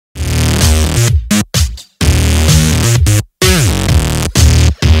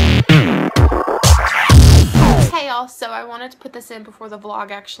I wanted to put this in before the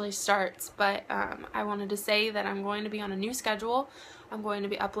vlog actually starts, but I wanted to say that I'm going to be on a new schedule. I'm going to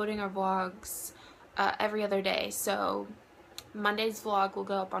be uploading our vlogs every other day. So Monday's vlog will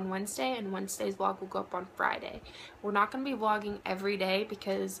go up on Wednesday and Wednesday's vlog will go up on Friday. We're not going to be vlogging every day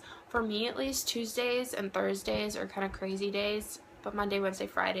because for me at least Tuesdays and Thursdays are kind of crazy days, but Monday, Wednesday,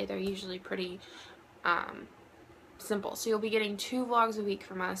 Friday they're usually pretty simple. So you'll be getting 2 vlogs a week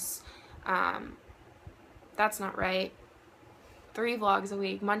from us. That's not right. 3 vlogs a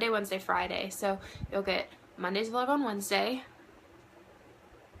week, Monday, Wednesday, Friday. So you'll get Monday's vlog on Wednesday.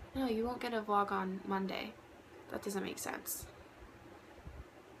 No, you won't get a vlog on Monday. That doesn't make sense.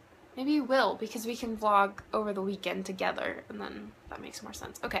 Maybe you will, because we can vlog over the weekend together, and then that makes more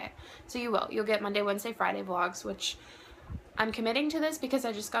sense. Okay, so you will. You'll get Monday, Wednesday, Friday vlogs, which I'm committing to this because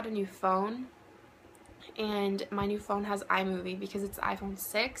I just got a new phone, and my new phone has iMovie because it's iPhone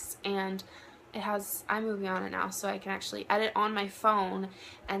 6, and it has iMovie on it now, so I can actually edit on my phone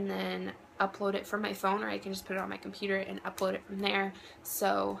and then upload it from my phone, or I can just put it on my computer and upload it from there.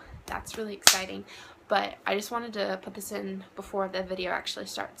 So that's really exciting. But I just wanted to put this in before the video actually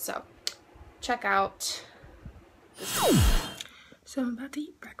starts. So check out this. So I'm about to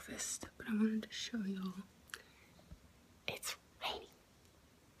eat breakfast, but I wanted to show y'all. It's raining.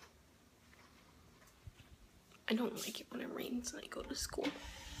 I don't like it when it rains and I go to school.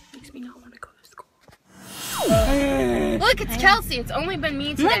 It makes me not want to go to school. Look, it's Kelsey. It's only been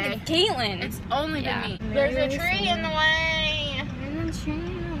me today. Look, it's Kaitlyn. It's only been me. There's a tree in the way.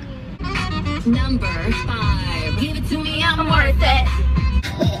 Number 5. Give it to me, I'm worth it.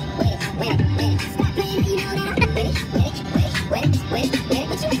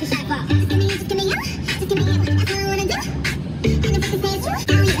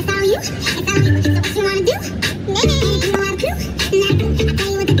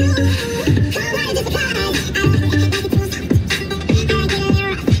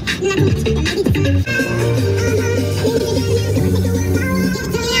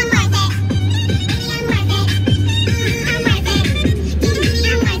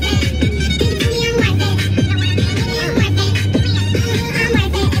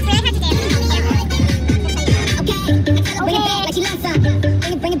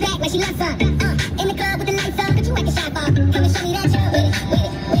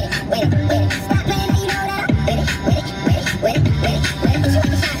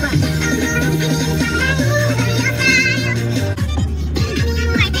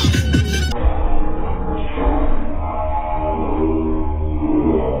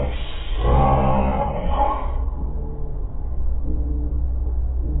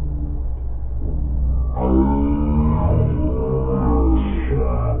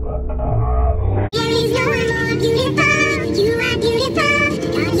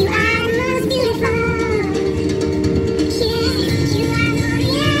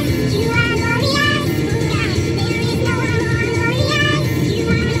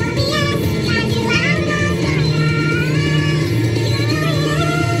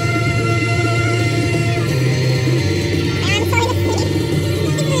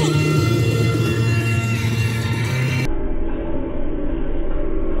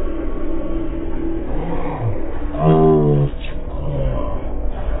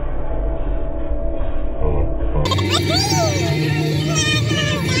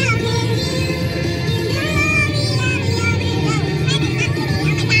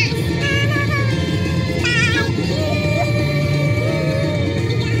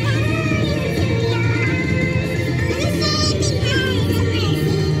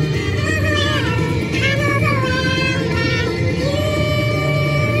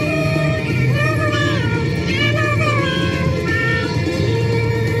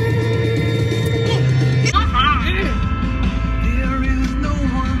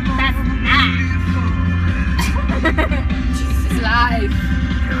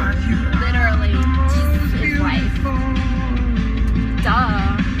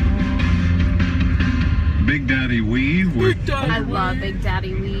 I love Big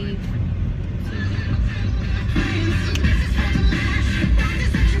Daddy Weave.